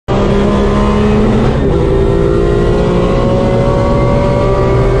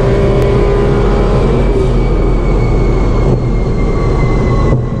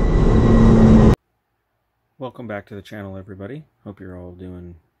back to the channel, everybody. Hope you're all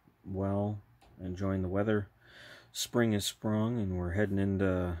doing well, enjoying the weather. Spring is sprung and we're heading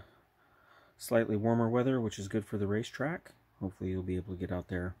into slightly warmer weather, which is good for the racetrack. Hopefully you'll be able to get out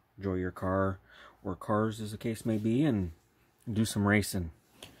there, enjoy your car, or cars as the case may be, and do some racing.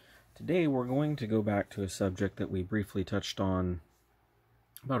 Today we're going to go back to a subject that we briefly touched on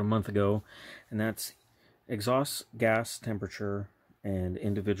about a month ago, and that's exhaust gas temperature and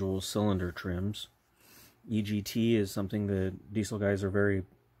individual cylinder trims. EGT is something that diesel guys are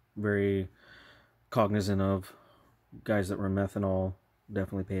very cognizant of. Guys that run methanol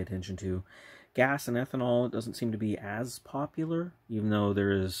definitely pay attention to. Gas and ethanol, it doesn't seem to be as popular, even though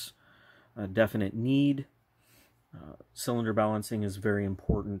there is a definite need. Cylinder balancing is very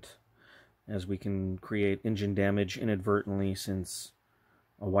important, as we can create engine damage inadvertently, since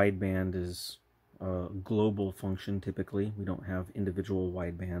a wideband is a global function. Typically we don't have individual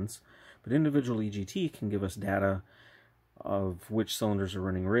widebands, but individual EGT can give us data of which cylinders are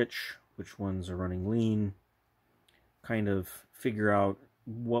running rich, which ones are running lean, kind of figure out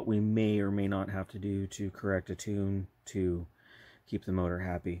what we may or may not have to do to correct a tune to keep the motor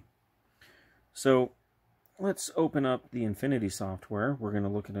happy. So let's open up the Infinity software. We're going to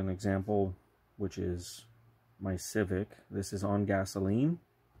look at an example, which is my Civic. This is on gasoline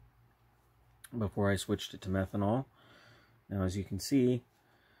before I switched it to methanol. Now, as you can see,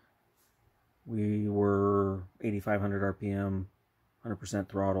 we were 8,500 RPM, 100%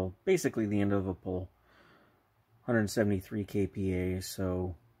 throttle, basically the end of a pull. 173 kPa,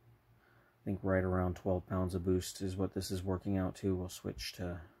 so I think right around 12 pounds of boost is what this is working out to. We'll switch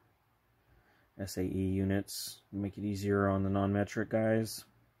to SAE units, make it easier on the non-metric guys.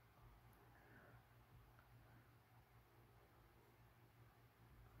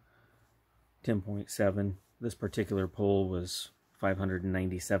 .7. This particular pull was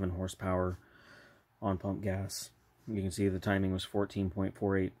 597 horsepower on pump gas. You can see the timing was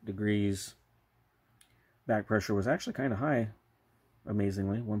 14.48 degrees. Back pressure was actually kind of high,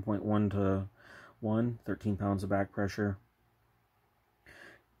 amazingly. 1.1 to 1, 13 pounds of back pressure.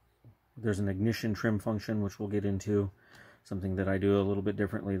 There's an ignition trim function, which we'll get into. Something that I do a little bit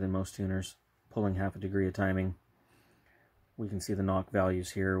differently than most tuners, pulling half a degree of timing. We can see the knock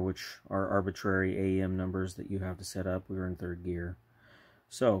values here, which are arbitrary AEM numbers that you have to set up. We were in third gear.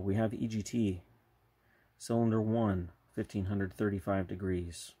 So we have EGT. Cylinder 1, 1535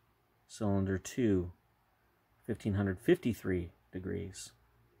 degrees. Cylinder 2, 1553 degrees.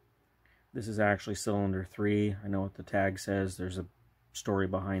 This is actually cylinder 3. I know what the tag says. There's a story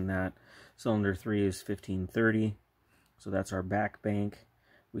behind that. Cylinder 3 is 1530. So that's our back bank.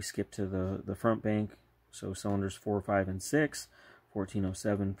 We skip to the front bank. So cylinders 4, 5, and 6,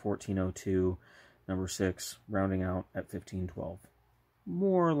 1407, 1402, number 6, rounding out at 1512.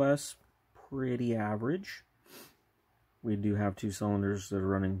 More or less pretty average. We do have two cylinders that are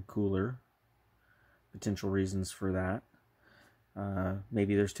running cooler. Potential reasons for that.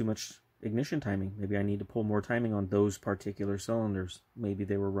 Maybe there's too much ignition timing. Maybe I need to pull more timing on those particular cylinders. Maybe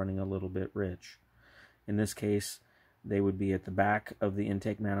they were running a little bit rich. In this case, they would be at the back of the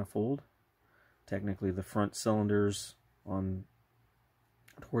intake manifold. Technically the front cylinders on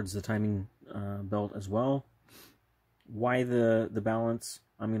towards the timing belt as well. Why the balance?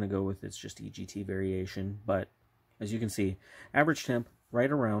 I'm going to go with it's just EGT variation, but as you can see, average temp right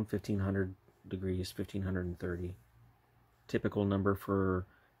around 1500 degrees, 1530. Typical number for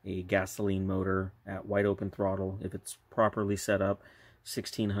a gasoline motor at wide open throttle, if it's properly set up,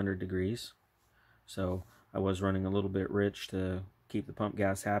 1600 degrees. So I was running a little bit rich to keep the pump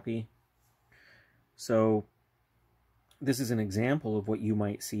gas happy. So this is an example of what you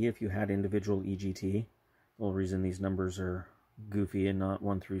might see if you had individual EGT. The whole reason these numbers are goofy and not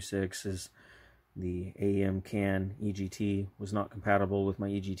 1 through 6 is the AM CAN EGT was not compatible with my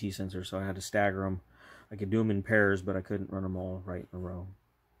EGT sensor, so I had to stagger them. I could do them in pairs, but I couldn't run them all right in a row.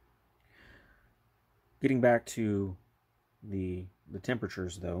 Getting back to the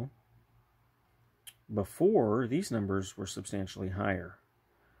temperatures, though, before these numbers were substantially higher.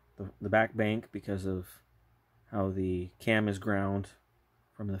 The back bank, because of how the cam is ground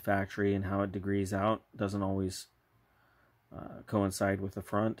from the factory and how it degrees out, doesn't always coincide with the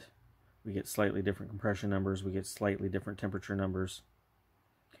front. We get slightly different compression numbers, we get slightly different temperature numbers.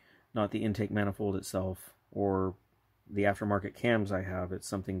 Not the intake manifold itself or the aftermarket cams I have. It's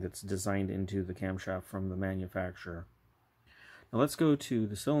something that's designed into the camshaft from the manufacturer. Now let's go to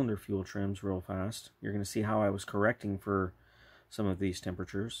the cylinder fuel trims real fast. You're going to see how I was correcting for some of these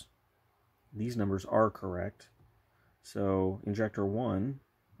temperatures. These numbers are correct. So injector 1,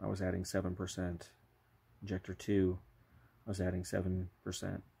 I was adding 7%. Injector 2, I was adding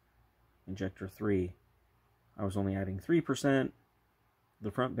 7%. Injector 3, I was only adding 3%.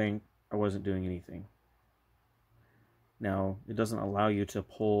 The front bank, I wasn't doing anything. Now, it doesn't allow you to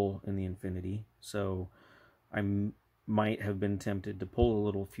pull in the infinity, so I might have been tempted to pull a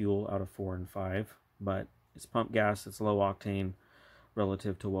little fuel out of 4 and 5, but it's pump gas, it's low octane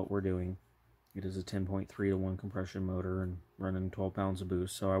relative to what we're doing. It is a 10.3 to 1 compression motor and running 12 pounds of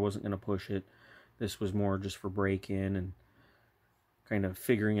boost, so I wasn't going to push it. This was more just for break-in and kind of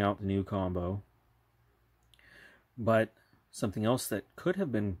figuring out the new combo. But something else that could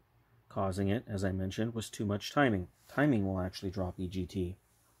have been causing it, as I mentioned, was too much timing. Timing will actually drop EGT.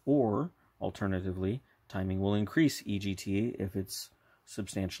 Or, alternatively, timing will increase EGT if it's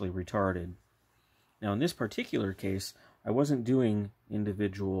substantially retarded. Now, in this particular case, I wasn't doing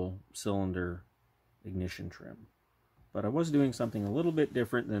individual cylinder ignition trim, but I was doing something a little bit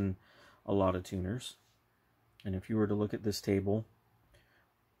different than a lot of tuners. And if you were to look at this table,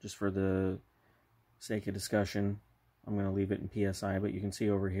 just for the sake of discussion, I'm going to leave it in PSI, but you can see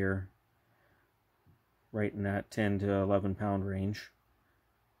over here, right in that 10 to 11 pound range,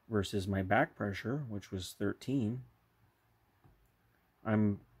 versus my back pressure, which was 13.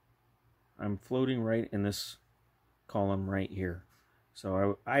 I'm floating right in this column right here.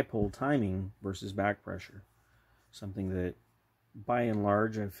 So I pull timing versus back pressure, something that by and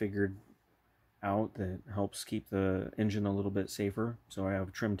large I've figured out that helps keep the engine a little bit safer. So I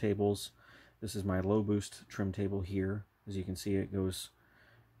have trim tables. This is my low boost trim table here. As you can see, it goes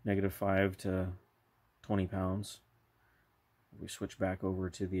 -5 to 20 pounds. If we switch back over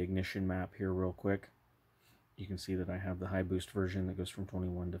to the ignition map here real quick, you can see that I have the high boost version that goes from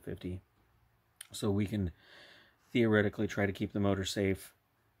 21 to 50. So we can theoretically try to keep the motor safe.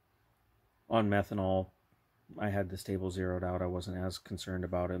 On methanol, I had this table zeroed out. I wasn't as concerned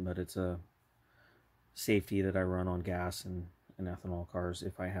about it, but it's a safety that I run on gas and ethanol cars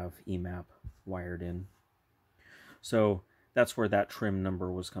if I have EMAP wired in. So that's where that trim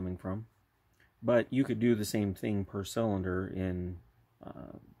number was coming from. But you could do the same thing per cylinder in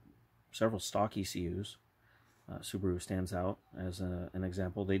several stock ECUs. Subaru stands out as an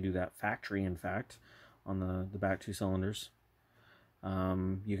example. They do that factory, in fact, on the back two cylinders.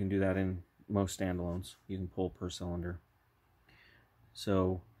 You can do that in most standalones. You can pull per cylinder.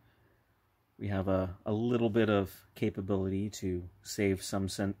 So we have a little bit of capability to save some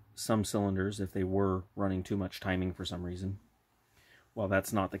cylinders if they were running too much timing for some reason. While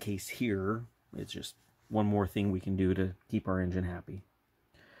that's not the case here, it's just one more thing we can do to keep our engine happy.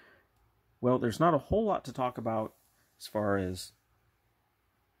 Well, there's not a whole lot to talk about as far as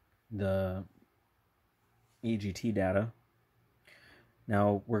the EGT data.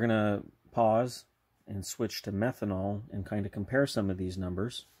 Now we're going to pause and switch to methanol and kind of compare some of these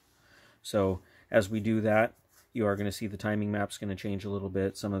numbers. So as we do that, you are going to see the timing map's going to change a little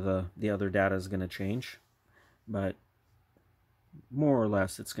bit. Some of the other data is going to change, but more or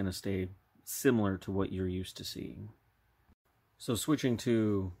less it's going to stay similar to what you're used to seeing. So switching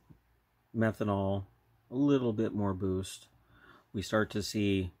to methanol, a little bit more boost, we start to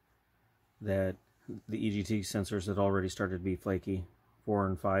see that the EGT sensors had already started to be flaky. 4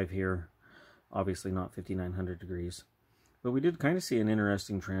 and 5 here, obviously not 5900 degrees. But we did kind of see an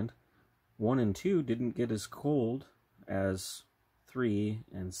interesting trend. 1 and 2 didn't get as cold as 3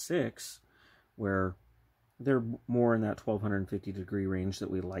 and 6, where they're more in that 1250 degree range that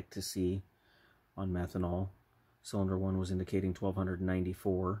we like to see on methanol. Cylinder 1 was indicating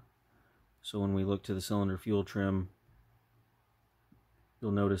 1294. So when we look to the cylinder fuel trim,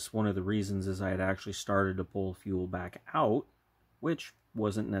 you'll notice one of the reasons is I had actually started to pull fuel back out, which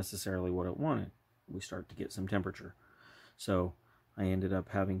wasn't necessarily what it wanted. We start to get some temperature. So I ended up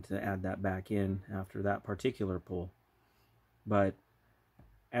having to add that back in after that particular pull. But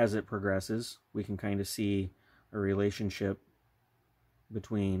as it progresses, we can kind of see a relationship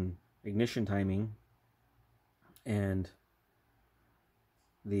between ignition timing and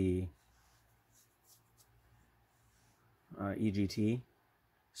the EGT,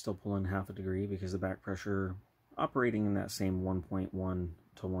 still pulling half a degree because the back pressure operating in that same 1.1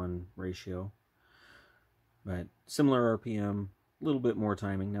 to 1 ratio. But similar RPM, a little bit more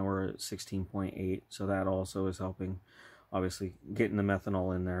timing. Now we're at 16.8, so that also is helping. Obviously, getting the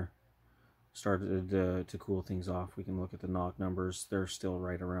methanol in there started to cool things off. We can look at the knock numbers. They're still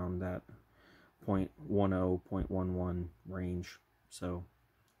right around that 0.10, 0.11 range. So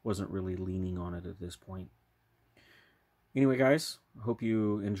wasn't really leaning on it at this point. Anyway, guys, I hope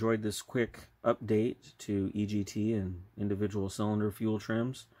you enjoyed this quick update to EGT and individual cylinder fuel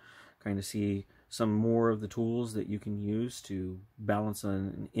trims. Kind of see some more of the tools that you can use to balance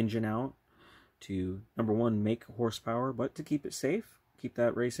an engine out to, number one, make horsepower, but to keep it safe, keep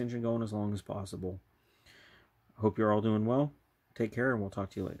that race engine going as long as possible. Hope you're all doing well. Take care, and we'll talk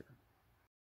to you later.